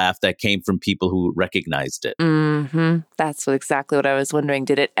gut laugh that came from people who recognized it. Mm-hmm. That's exactly what I was wondering.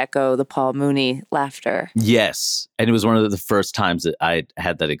 Did it echo the Paul Mooney laughter? Yes. And it was one of the first times that I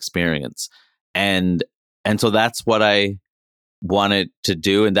had that experience. And so that's what I wanted to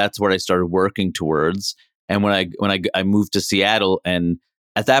do. And that's what I started working towards. And when I moved to Seattle, and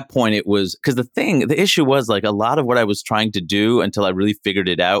at that point it was, because the issue was like a lot of what I was trying to do until I really figured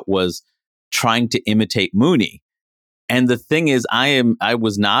it out was trying to imitate Mooney. And the thing is, I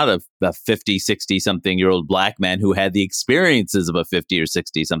was not a 50, 60 something year old black man who had the experiences of a 50 or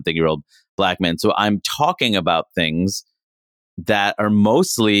 60 something year old black man. So I'm talking about things that are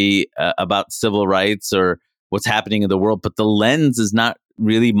mostly about civil rights or what's happening in the world, but the lens is not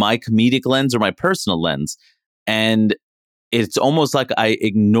really my comedic lens or my personal lens. And it's almost like I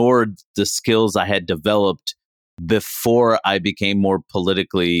ignored the skills I had developed before I became more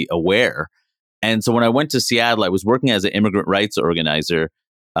politically aware. And so when I went to Seattle, I was working as an immigrant rights organizer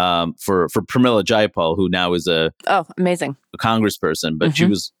for Pramila Jayapal, who now is amazing a congressperson, but she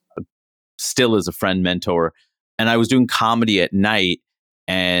was a still is a friend, mentor. And I was doing comedy at night,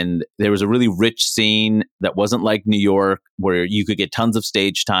 and there was a really rich scene that wasn't like New York where you could get tons of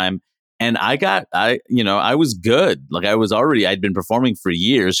stage time. And I was good. Like I'd been performing for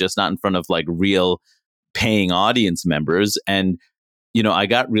years, just not in front of like real paying audience members. And, I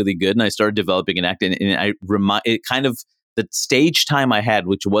got really good and I started developing an act. And the stage time I had,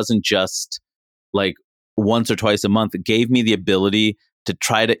 which wasn't just like once or twice a month, it gave me the ability to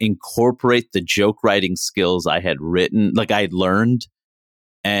try to incorporate the joke writing skills I had written, like I had learned,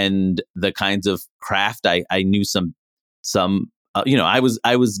 and the kinds of craft I knew I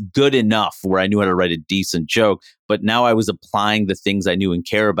was good enough where I knew how to write a decent joke, but now I was applying the things I knew and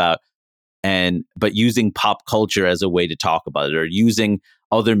care about, but using pop culture as a way to talk about it, or using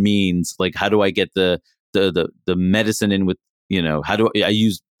other means, like how do I get the medicine in with, how do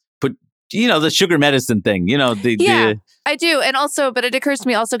I put the sugar medicine thing, I do. And also, but it occurs to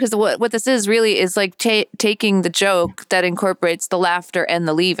me also because what this is really is like taking the joke that incorporates the laughter and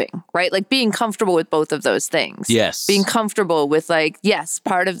the leaving, right? Like being comfortable with both of those things. Yes. Being comfortable with like, yes,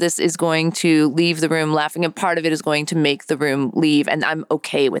 part of this is going to leave the room laughing and part of it is going to make the room leave. And I'm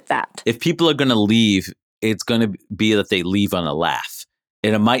okay with that. If people are going to leave, it's going to be that they leave on a laugh.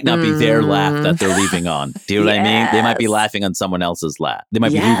 And it might not be their laugh that they're leaving on. Do you know what I mean? They might be laughing on someone else's laugh. They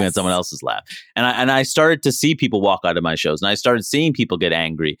might be leaving on someone else's laugh. And I started to see people walk out of my shows, and I started seeing people get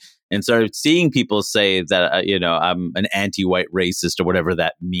angry, and started seeing people say that I'm an anti-white racist or whatever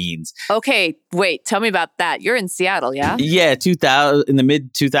that means. Okay, wait, tell me about that. You're in Seattle, yeah? Yeah, 2000 in the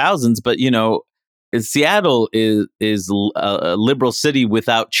mid 2000s, but Seattle is a liberal city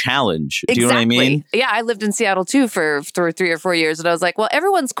without challenge. Do you know what I mean? Yeah, I lived in Seattle too for 3 or 4 years, and I was like, well,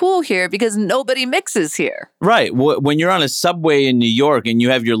 everyone's cool here because nobody mixes here. Right. When you're on a subway in New York and you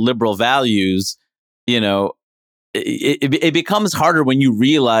have your liberal values, it becomes harder when you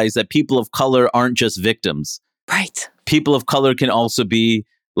realize that people of color aren't just victims. Right. People of color can also be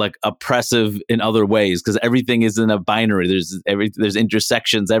like oppressive in other ways because everything isn't a binary. There's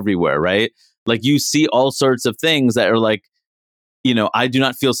intersections everywhere, right? Like you see all sorts of things that are like, I do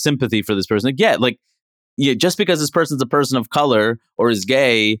not feel sympathy for this person. Again, just because this person's a person of color or is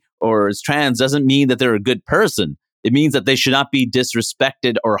gay or is trans doesn't mean that they're a good person. It means that they should not be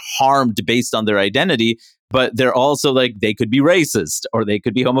disrespected or harmed based on their identity. But they're also like, they could be racist or they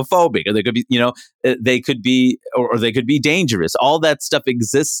could be homophobic or they could be, they could be, or they could be dangerous. All that stuff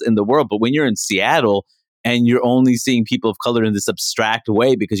exists in the world. But when you're in Seattle, and you're only seeing people of color in this abstract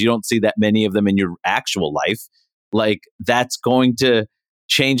way because you don't see that many of them in your actual life, like that's going to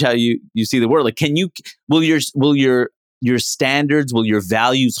change how you see the world. Like, will your standards, will your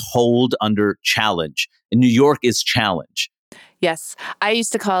values hold under challenge? And New York is challenge. Yes. I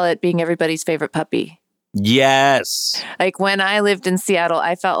used to call it being everybody's favorite puppy. Yes. Like when I lived in Seattle,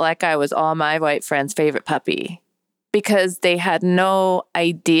 I felt like I was all my white friends' favorite puppy because they had no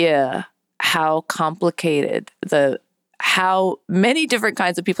idea how complicated how many different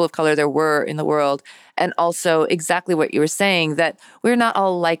kinds of people of color there were in the world. And also exactly what you were saying, that we're not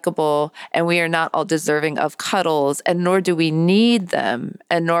all likable and we are not all deserving of cuddles, and nor do we need them,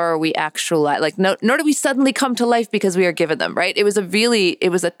 and nor are we nor do we suddenly come to life because we are given them, right? It was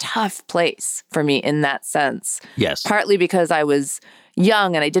a tough place for me in that sense. Yes. Partly because I was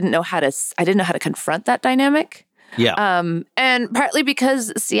young and I didn't know how to confront that dynamic. Yeah. And partly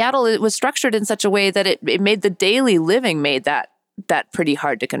because Seattle, it was structured in such a way that it made the daily living made that pretty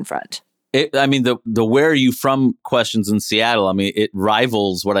hard to confront. The where are you from questions in Seattle, it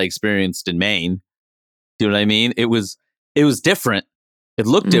rivals what I experienced in Maine. Do you know what I mean? It was different. It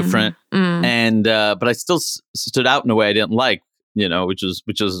looked different. And, but I still stood out in a way I didn't like, which is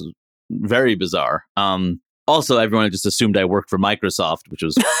very bizarre. Also, everyone just assumed I worked for Microsoft, which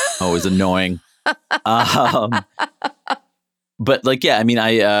was always annoying. But like, yeah,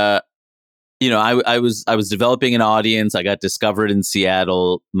 I was developing an audience. I got discovered in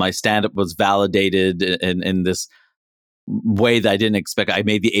Seattle. My stand-up was validated in this way that I didn't expect. I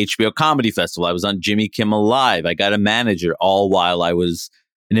made the HBO Comedy Festival. I was on Jimmy Kimmel Live. I got a manager, all while I was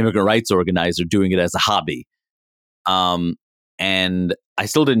an immigrant rights organizer doing it as a hobby. And I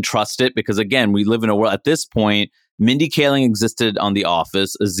still didn't trust it because, again, we live in a world at this point. Mindy Kaling existed on The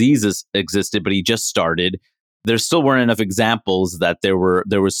Office. Aziz existed, but he just started. There still weren't enough examples that there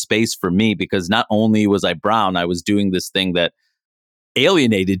was space for me because not only was I brown, I was doing this thing that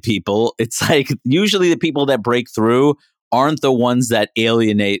alienated people. It's like usually the people that break through aren't the ones that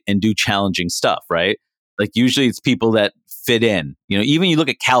alienate and do challenging stuff, right? Like usually it's people that fit in. Even you look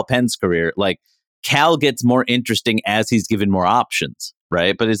at Kal Penn's career, like Cal gets more interesting as he's given more options,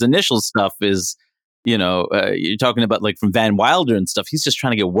 right? But his initial stuff is, you're talking about like from Van Wilder and stuff. He's just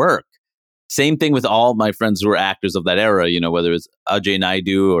trying to get work. Same thing with all my friends who were actors of that era, whether it's Ajay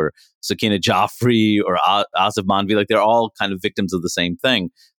Naidu or Sakina Joffrey or Asif Manvi, like they're all kind of victims of the same thing.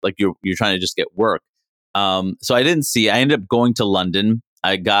 Like you're trying to just get work. So I ended up going to London.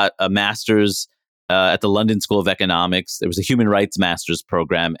 I got a master's at the London School of Economics. There was a human rights master's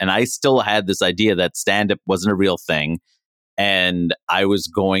program. And I still had this idea that stand-up wasn't a real thing. And I was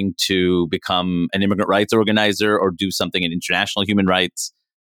going to become an immigrant rights organizer or do something in international human rights.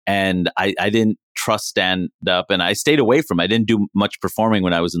 And I didn't trust stand-up, and I stayed away from it. I didn't do much performing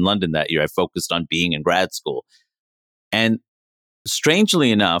when I was in London that year. I focused on being in grad school. And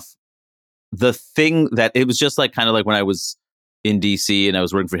strangely enough, the thing that it was just like kind of like when I was in DC and I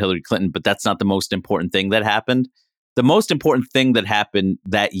was working for Hillary Clinton, but that's not the most important thing that happened. The most important thing that happened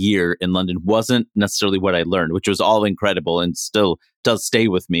that year in London wasn't necessarily what I learned, which was all incredible and still does stay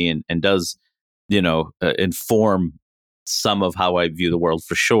with me and does, inform some of how I view the world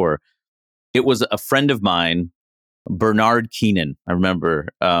for sure. It was a friend of mine, Bernard Keenan. I remember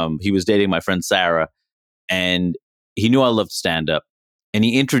he was dating my friend Sarah, and he knew I loved stand-up. And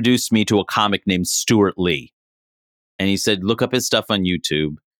he introduced me to a comic named Stuart Lee. And he said, look up his stuff on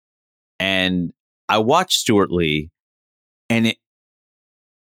YouTube. And I watched Stuart Lee, and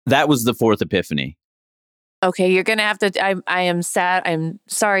that was the fourth epiphany. Okay, you're going to have to, I am sad. I'm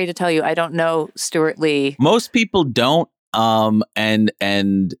sorry to tell you, I don't know Stuart Lee. Most people don't. And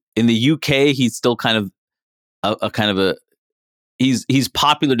in the UK, he's still kind of he's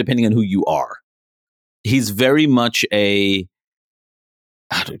popular depending on who you are. He's very much how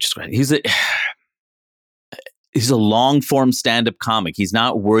do I describe it? He's a long form stand-up comic. He's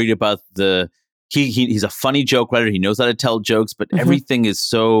not worried about he's a funny joke writer. He knows how to tell jokes, but everything is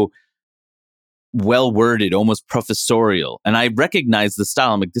so well worded, almost professorial. And I recognize the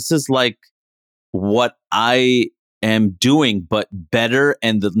style. I'm like, this is like what I am doing, but better,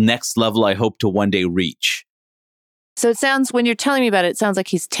 and the next level I hope to one day reach. So it sounds, when you're telling me about it, it sounds like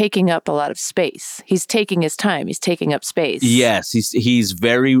he's taking up a lot of space. He's taking his time. He's taking up space. Yes, he's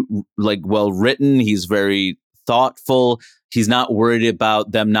very well written. He's very thoughtful. He's not worried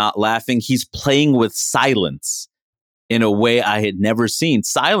about them not laughing. He's playing with silence in a way I had never seen.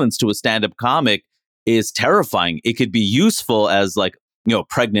 Silence to a stand-up comic is terrifying. It could be useful as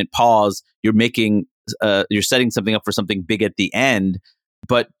pregnant pause. You're setting something up for something big at the end,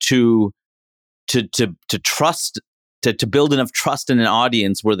 but to trust, to build enough trust in an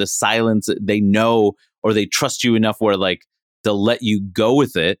audience where the silence, they know, or they trust you enough where they'll let you go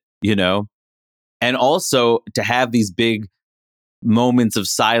with it, and also to have these big moments of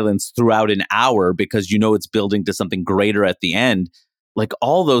silence throughout an hour because it's building to something greater at the end. Like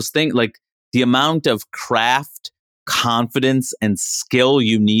all those things, like the amount of craft, confidence, and skill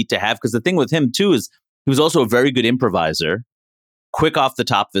you need to have. Because the thing with him too is he was also a very good improviser, quick off the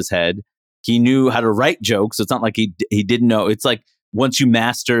top of his head. He knew how to write jokes. It's not like he didn't know. It's like once you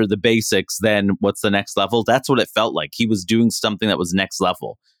master the basics, then what's the next level? That's what it felt like. He was doing something that was next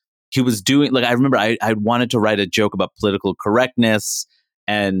level. He was doing, I remember I wanted to write a joke about political correctness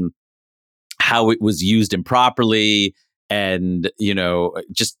and how it was used improperly, and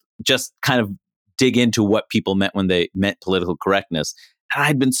just kind of dig into what people meant when they meant political correctness. And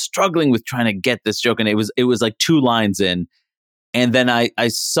I'd been struggling with trying to get this joke, and it was like 2 lines in, and then I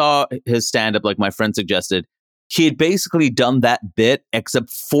saw his stand-up, like my friend suggested. He had basically done that bit except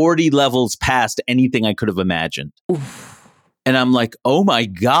 40 levels past anything I could have imagined. Oof. And I'm like, oh my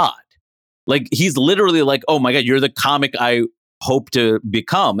God. Like, he's literally like, oh my God, you're the comic I hope to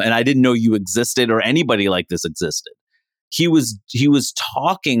become. And I didn't know you existed or anybody like this existed. He was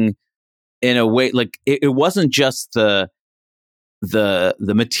talking in a way, like it wasn't just the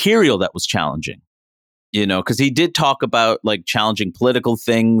material that was challenging, because he did talk about like challenging political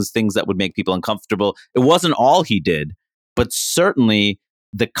things that would make people uncomfortable. It wasn't all he did, but certainly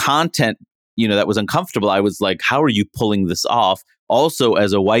the content, that was uncomfortable. I was like, how are you pulling this off? Also,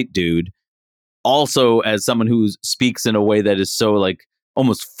 as a white dude, also as someone who speaks in a way that is so like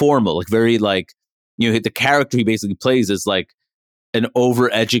almost formal, like very like, the character he basically plays is like an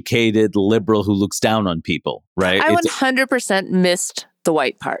overeducated liberal who looks down on people, right? I 100% missed the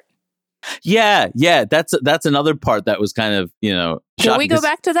white part. Yeah. That's another part that was kind of, Can we go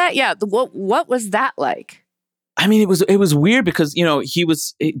back to that? Yeah. What was that like? I mean, it was weird because, he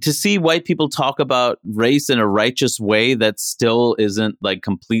was, to see white people talk about race in a righteous way that still isn't like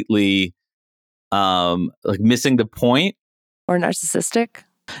completely like missing the point. Or narcissistic.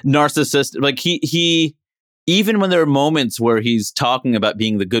 Like he even when there are moments where he's talking about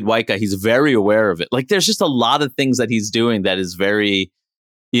being the good white guy, he's very aware of it. Like there's just a lot of things that he's doing that is very,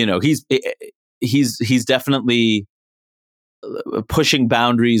 he's definitely pushing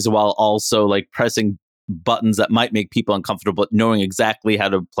boundaries while also like pressing buttons that might make people uncomfortable, but knowing exactly how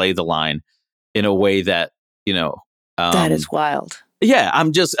to play the line in a way that, that is wild. Yeah,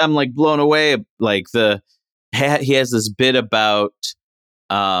 I'm like blown away. Like he has this bit about,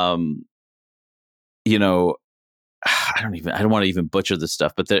 I don't want to even butcher this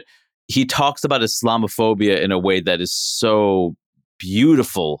stuff, but he talks about Islamophobia in a way that is so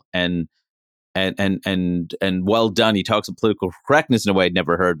beautiful and well done. He talks of political correctness in a way I'd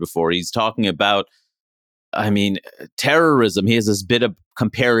never heard before. He's talking about, terrorism. He has this bit of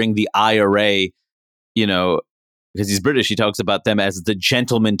comparing the IRA, because he's British. He talks about them as the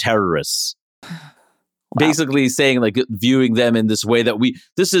gentleman terrorists. Wow. Basically saying like viewing them in this way that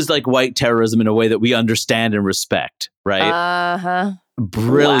this is like white terrorism in a way that we understand and respect. Right. Uh-huh.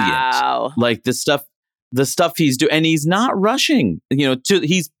 Brilliant. Wow. Like the stuff he's doing, and he's not rushing,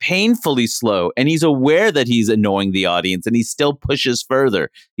 he's painfully slow, and he's aware that he's annoying the audience, and he still pushes further.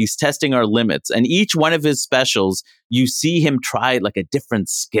 He's testing our limits. And each one of his specials, you see him try like a different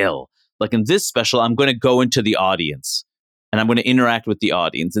skill. Like in this special, I'm going to go into the audience and I'm going to interact with the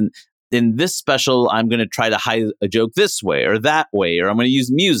audience. And in this special, I'm going to try to hide a joke this way or that way, or I'm going to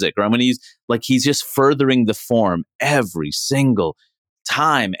use music, or I'm going to use, like, he's just furthering the form every single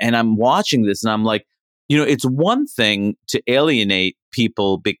time. And I'm watching this and I'm like, it's one thing to alienate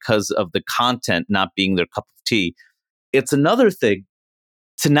people because of the content not being their cup of tea. It's another thing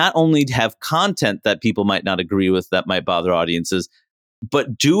to not only have content that people might not agree with, that might bother audiences,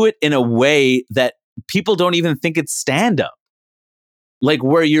 but do it in a way that people don't even think it's stand-up. Like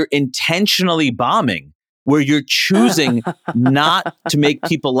where you're intentionally bombing, where you're choosing not to make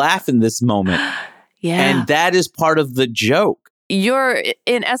people laugh in this moment. Yeah. And that is part of the joke. You're,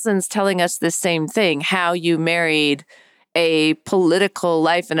 in essence, telling us the same thing, how you married a political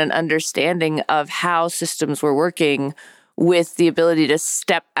life and an understanding of how systems were working with the ability to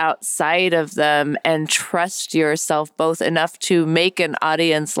step outside of them and trust yourself both enough to make an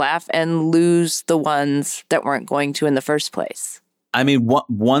audience laugh and lose the ones that weren't going to in the first place. I mean,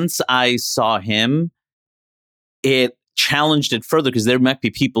 once I saw him, it challenged it further, because there might be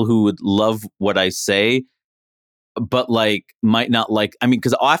people who would love what I say, but like might not like. I mean,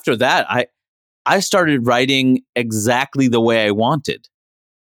 because after that, I started writing exactly the way I wanted,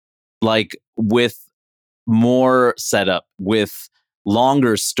 like with more setup, with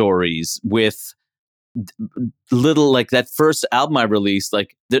longer stories, with little, like that first album I released,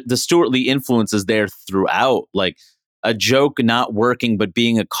 like the Stuart Lee influence is there throughout, like a joke not working, but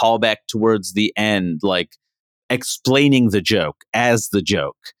being a callback towards the end, like explaining the joke as the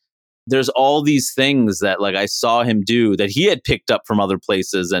joke. There's all these things that like I saw him do that he had picked up from other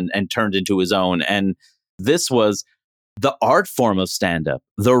places and turned into his own. And this was the art form of stand-up,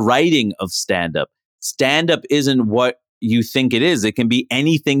 the writing of stand-up. Stand-up isn't what you think it is. It can be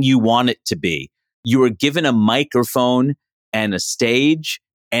anything you want it to be. You are given a microphone and a stage,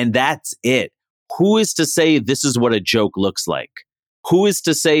 and that's it. Who is to say this is what a joke looks like? Who is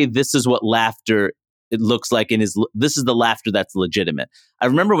to say this is what laughter it looks like this is the laughter that's legitimate? I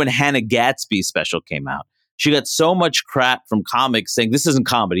remember when Hannah Gadsby's special came out, she got so much crap from comics saying this isn't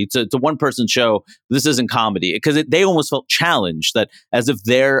comedy. It's a one-person show. This isn't comedy, because they almost felt challenged, that as if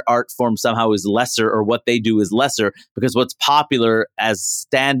their art form somehow is lesser, or what they do is lesser, because what's popular as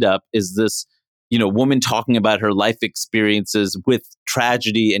stand-up is this, woman talking about her life experiences with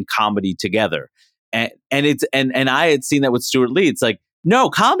tragedy and comedy together. And I had seen that with Stuart Lee. It's like, no,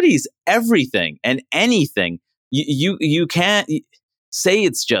 comedy is everything and anything. You can't say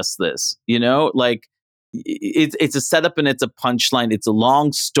it's just this, like it's a setup and it's a punchline. It's a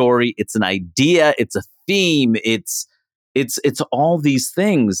long story. It's an idea. It's a theme. It's all these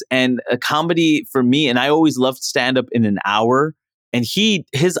things. And a comedy for me, and I always loved stand-up in an hour, and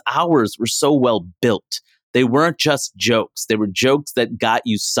his hours were so well built. They weren't just jokes. They were jokes that got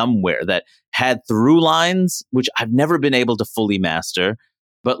you somewhere, that had through lines, which I've never been able to fully master.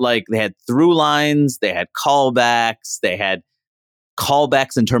 But like they had through lines, they had callbacks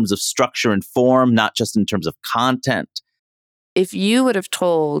in terms of structure and form, not just in terms of content. If you would have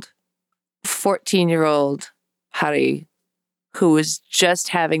told 14-year-old Hari, who was just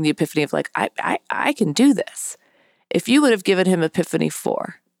having the epiphany of like, I can do this. If you would have given him Epiphany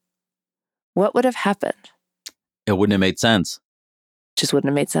 4, what would have happened? It wouldn't have made sense. Just wouldn't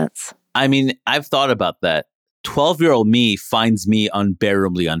have made sense. I mean, I've thought about that. 12-year-old me finds me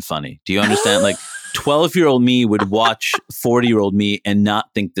unbearably unfunny. Do you understand? Like 12-year-old me would watch 40-year-old me and not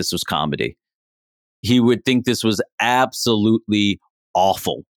think this was comedy. He would think this was absolutely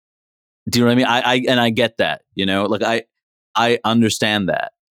awful. Do you know what I mean? I get that, like I understand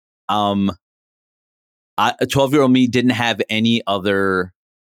that. a 12-year-old me didn't have any other.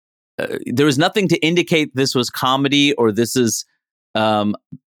 There was nothing to indicate this was comedy or this is a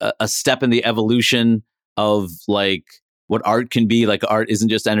step in the evolution of like what art can be. Like art isn't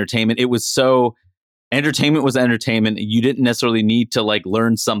just entertainment. It was so entertainment was entertainment. You didn't necessarily need to like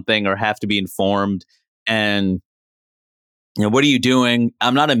learn something or have to be informed. And what are you doing?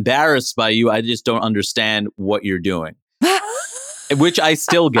 I'm not embarrassed by you. I just don't understand what you're doing, which I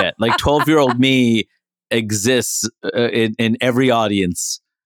still get. Like 12-year-old me exists in every audience.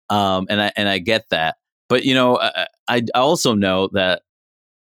 And I get that. But, I also know that,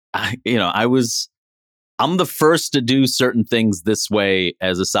 I'm the first to do certain things this way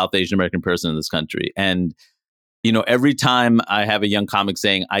as a South Asian American person in this country. And, every time I have a young comic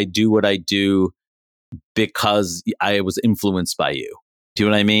saying, I do what I do because I was influenced by you. Do you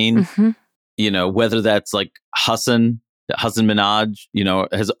know what I mean? Mm-hmm. Whether that's like Hasan Minhaj,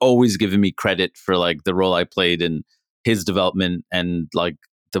 has always given me credit for like the role I played in his development and like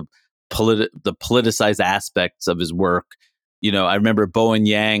the politicized aspects of his work. I remember Bowen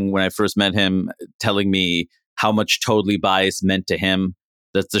Yang, when I first met him, telling me how much Totally Biased meant to him.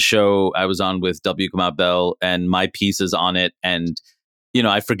 That's the show I was on with W. Kamau Bell, and my piece is on it. And,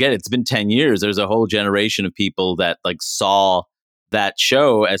 I forget, it's been 10 years. There's a whole generation of people that like saw that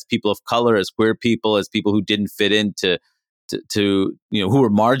show as people of color, as queer people, as people who didn't fit into, who were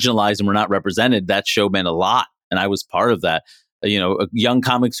marginalized and were not represented. That show meant a lot. And I was part of that. Young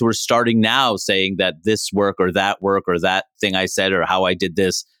comics who are starting now saying that this work or that thing I said or how I did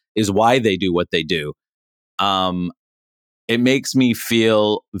this is why they do what they do. It makes me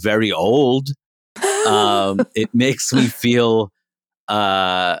feel very old. It makes me feel,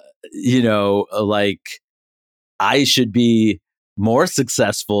 like I should be more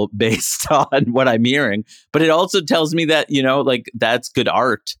successful based on what I'm hearing. But it also tells me that, that's good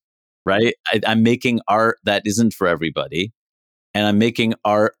art, right? I'm making art that isn't for everybody. And I'm making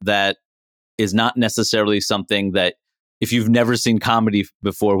art that is not necessarily something that if you've never seen comedy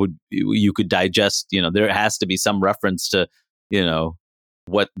before, you could digest. There has to be some reference to,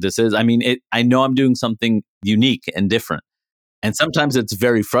 what this is. I mean, I know I'm doing something unique and different. And sometimes it's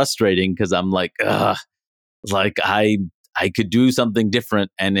very frustrating because I'm like, like I could do something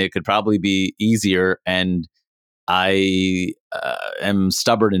different and it could probably be easier. And I am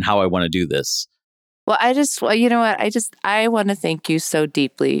stubborn in how I want to do this. Well, you know what? I want to thank you so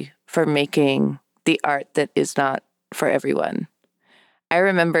deeply for making the art that is not for everyone. I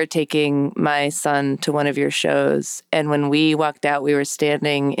remember taking my son to one of your shows, and when we walked out, we were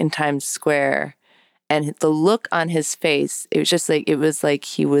standing in Times Square, and the look on his face, it was like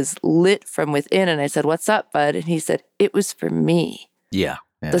he was lit from within. And I said, "What's up, bud?" And he said, "It was for me." Yeah.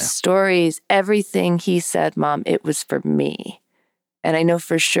 The stories, everything he said, Mom, it was for me. And I know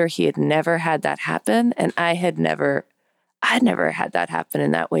for sure he had never had that happen. And I'd never had that happen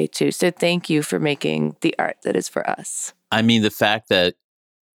in that way too. So thank you for making the art that is for us. I mean, the fact that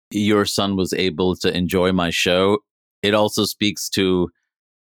your son was able to enjoy my show, it also speaks to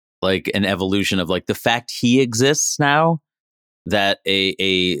like an evolution of like the fact he exists now, that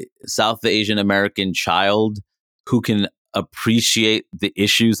a South Asian American child who can appreciate the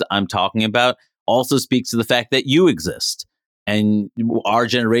issues I'm talking about also speaks to the fact that you exist. And our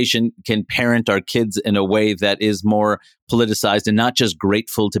generation can parent our kids in a way that is more politicized and not just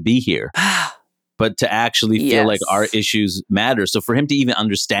grateful to be here, but to actually feel like our issues matter. So for him to even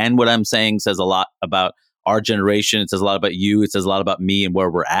understand what I'm saying says a lot about our generation. It says a lot about you. It says a lot about me and where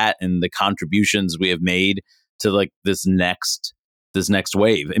we're at and the contributions we have made to like this next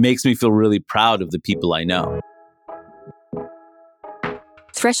wave. It makes me feel really proud of the people I know.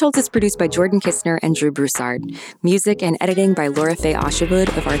 Thresholds is produced by Jordan Kistner and Drew Broussard. Music and editing by Laura Faye Osherwood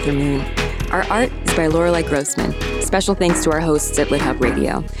of Arthur Moon. Our art is by Lorelei Grossman. Special thanks to our hosts at LitHub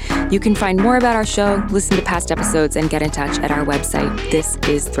Radio. You can find more about our show, listen to past episodes, and get in touch at our website,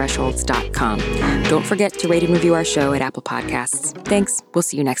 thisisthresholds.com. Don't forget to rate and review our show at Apple Podcasts. Thanks. We'll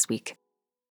see you next week.